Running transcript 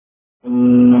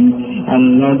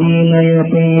الذين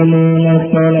يقيمون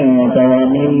الصلاة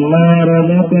ومما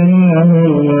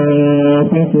رزقناهم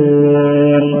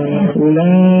ينفقون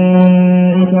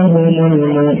أولئك هم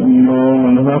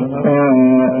المؤمنون حقا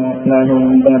لهم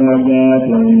درجات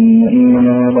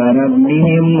عند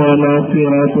ربهم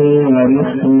ومغفرة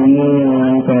ورزق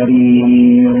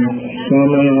كريم.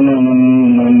 كما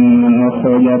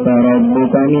أخرجك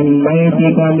ربك من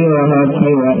بيتك بالحق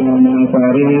وإن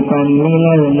فريقا من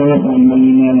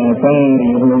المؤمنين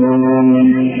لكارهون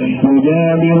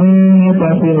يجادلونك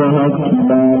في الحق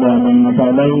بعدما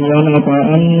تبين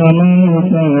كأنما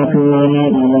يساقون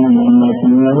إلى الناس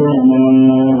وهم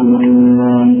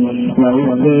ينظرون وإذ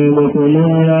قلتم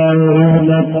الله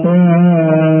إحدى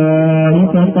الطائفتين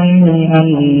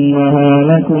أنها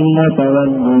لكم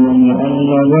وتودون أن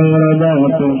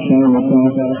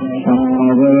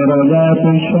غير ذات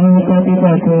الشوكة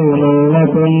تكون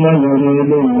لكم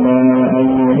ويريد الله أن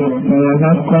يحق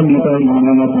الحق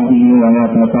بكلماته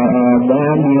ويقطع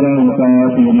دابر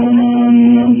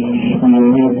الكافرين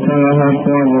يحق الحق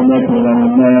ويبطل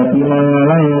الباطل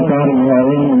ولو كره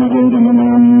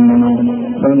المجرمون.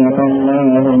 صدق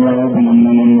الله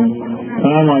العظيم.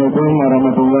 السلام عليكم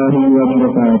ورحمة الله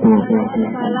وبركاته.